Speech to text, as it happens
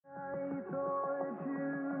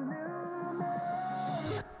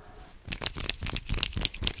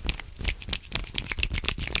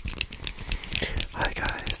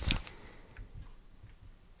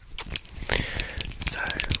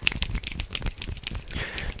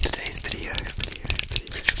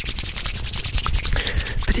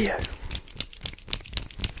video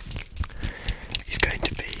is going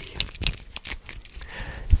to be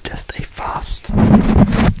just a fast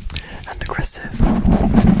and aggressive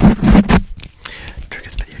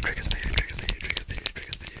triggers video.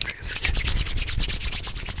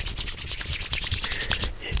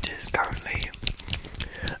 It is currently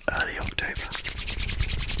early October,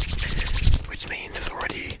 which means it's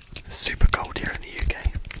already super cold here in the UK,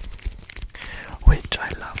 which I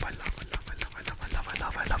love.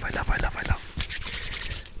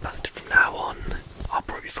 But from now on, I'll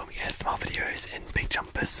probably be filming ASMR videos in big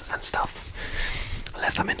jumpers and stuff,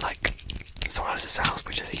 unless I'm in like someone else's house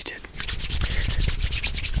which is heated,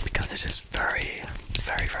 because it is very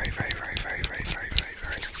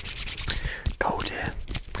cold here,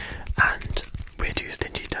 and we're too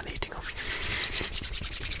stingy done eating off.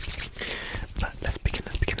 But let's begin.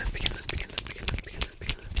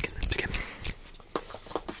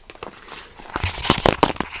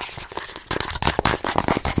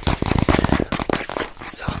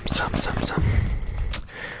 Some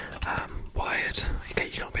wired. Okay,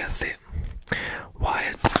 you can't be able to see it.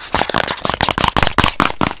 Wired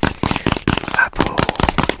apple.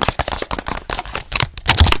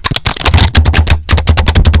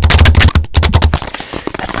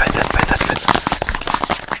 Headphones.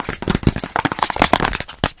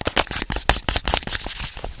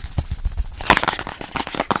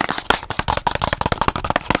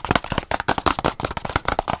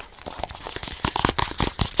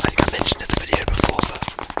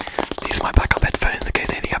 My backup headphones in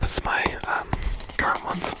case anything happens to my current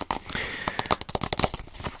ones.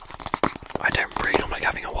 I don't really don't like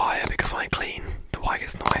having a wire because when I clean, the wire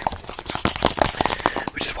gets in the way.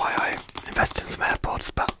 Which is why I invested in some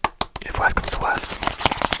AirPods, but if worse comes to worse,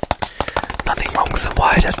 nothing wrong with some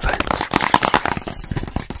wired headphones.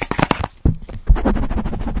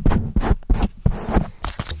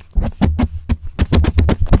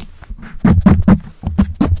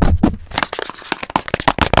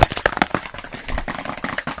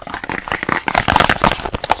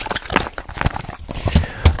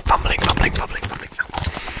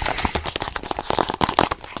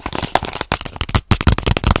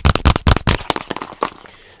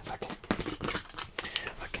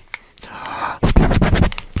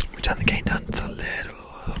 Turn the gain down just a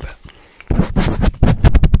little bit.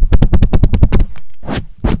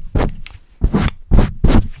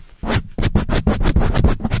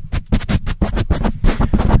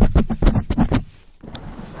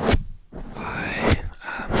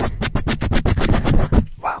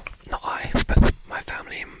 Well, not I, but my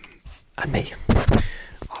family and me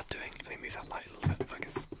are doing. Let me move that light a little bit, like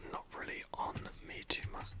it's not really on me too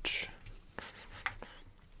much.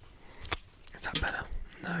 Is that better?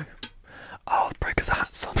 No. Oh, the breakers are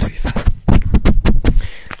hats on, to be fair.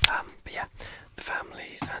 But yeah, the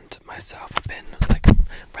family and myself have been like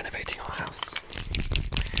renovating our house,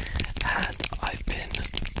 and I've been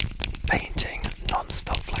painting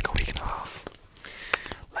non-stop for like a week and a half,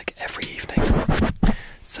 like every evening.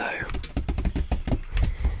 So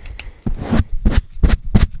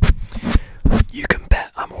you can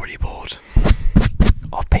bet I'm already bored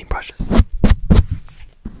of paintbrushes.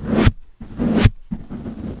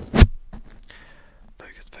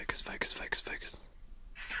 Focus.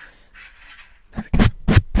 There we go.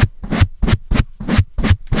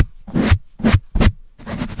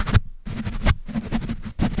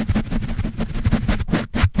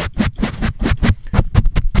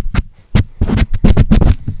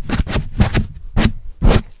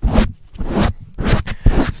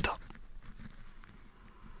 Stop.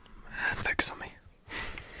 And focus on me.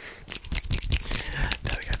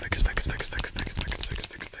 There we go. Focus.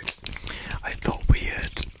 I thought we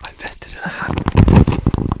had invested in a hat.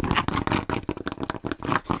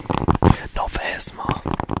 Not for ASMR.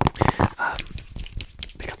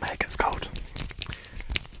 Because my hair gets cold.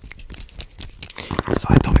 So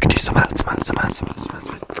I thought we could do some hats. My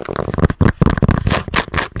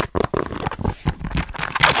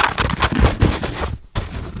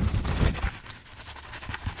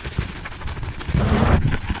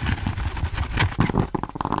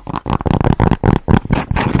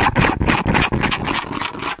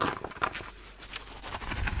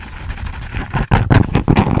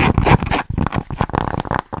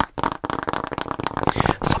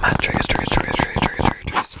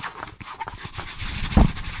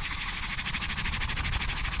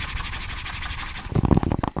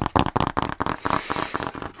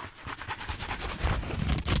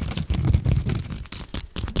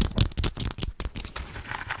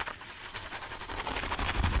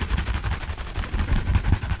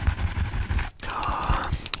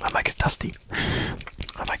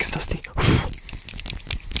mic is dusty.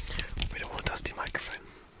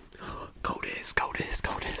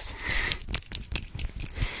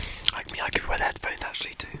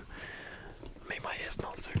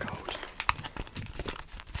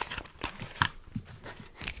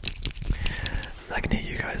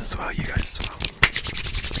 guys as well. You guys as well.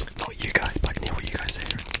 Not you guys, but I can hear what you guys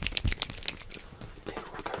hear. Here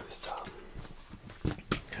we go with some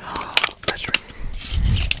measuring.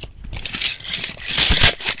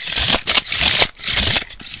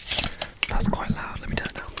 That's quite loud. Let me turn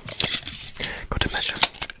it down. Got to measure.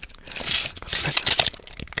 Got to measure.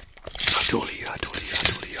 How tall are you? How tall are you? How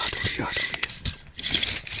tall are you? How tall are you? How tall are you?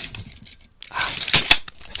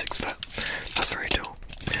 6 foot. That's very tall.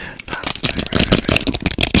 That's very, very, very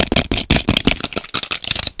tall.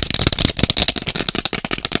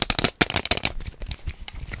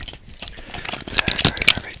 Very, very,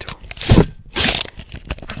 very tall.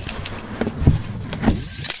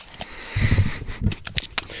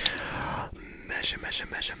 Measure, measure,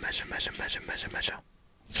 measure, measure, measure, measure, measure, measure.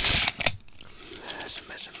 Measure,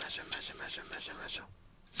 measure, measure, measure, measure, measure, measure.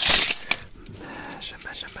 Measure,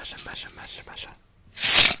 measure, measure, measure, measure, measure.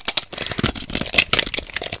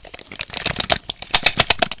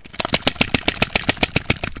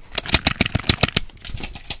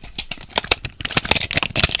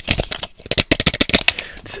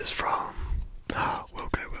 This is from We'll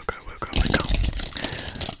go.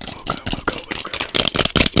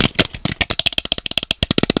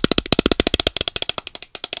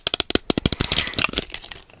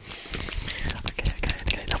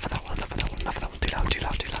 Okay, enough of that one. Too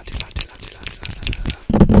loud.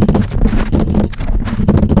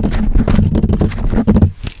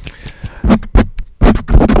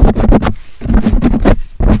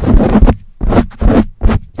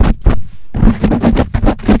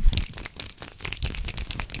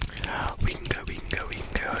 We can go.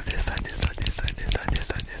 This side.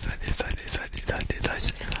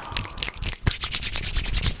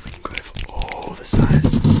 We can go for all the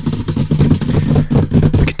sides.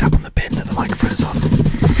 We can tap on the pin that the microphone is on.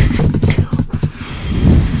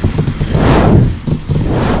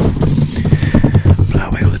 Blow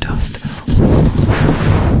away all the dust.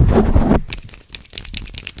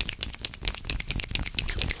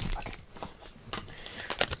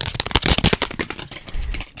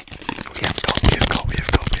 We have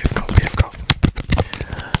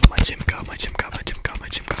got my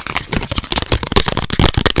gym card.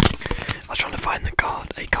 I was trying to find a card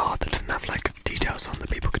that didn't have like details on that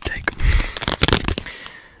people could take.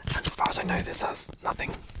 And as far as I know, this has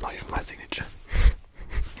nothing, not even my signature.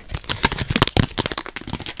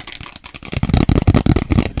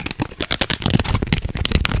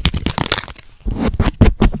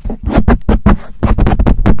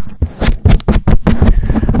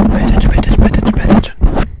 Pay attention.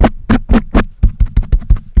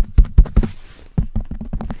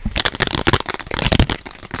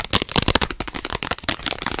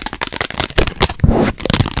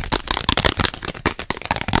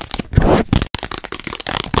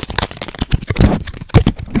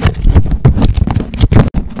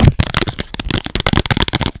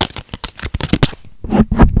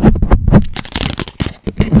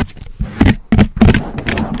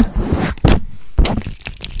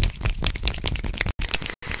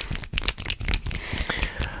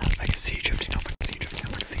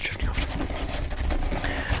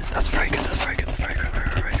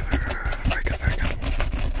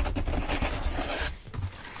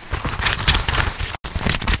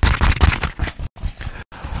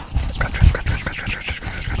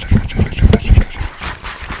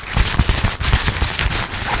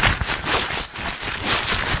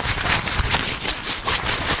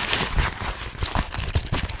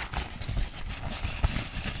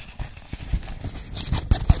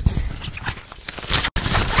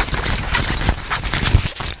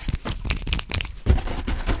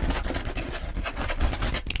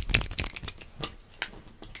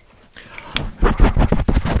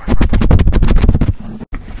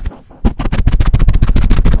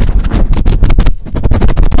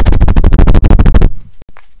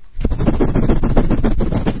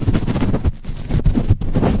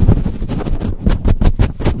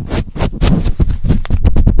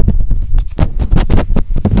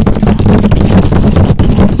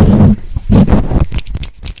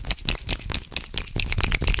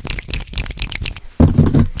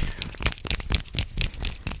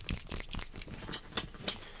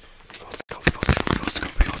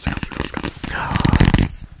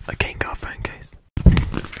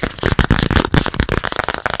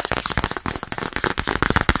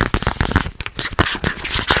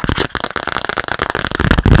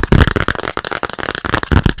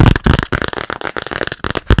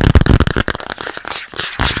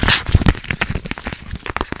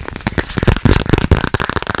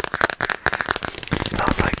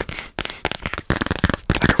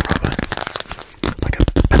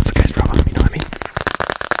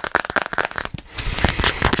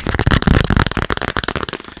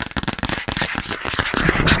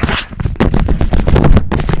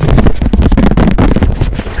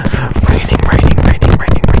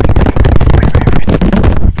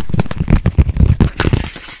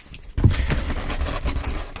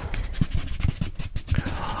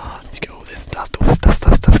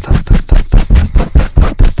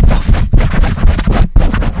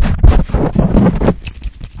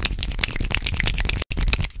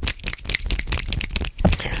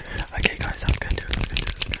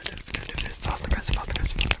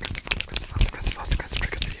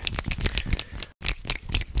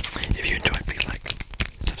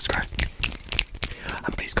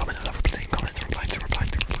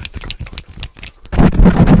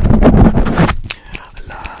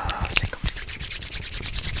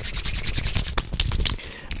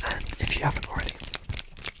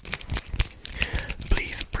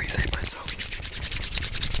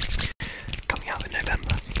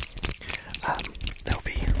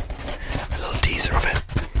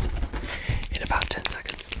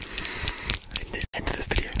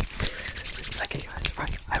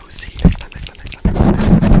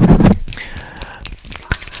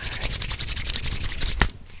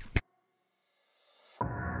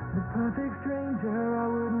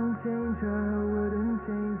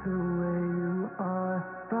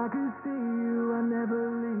 I could see you, I'd never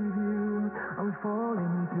leave you. I'm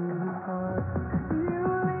falling too hard.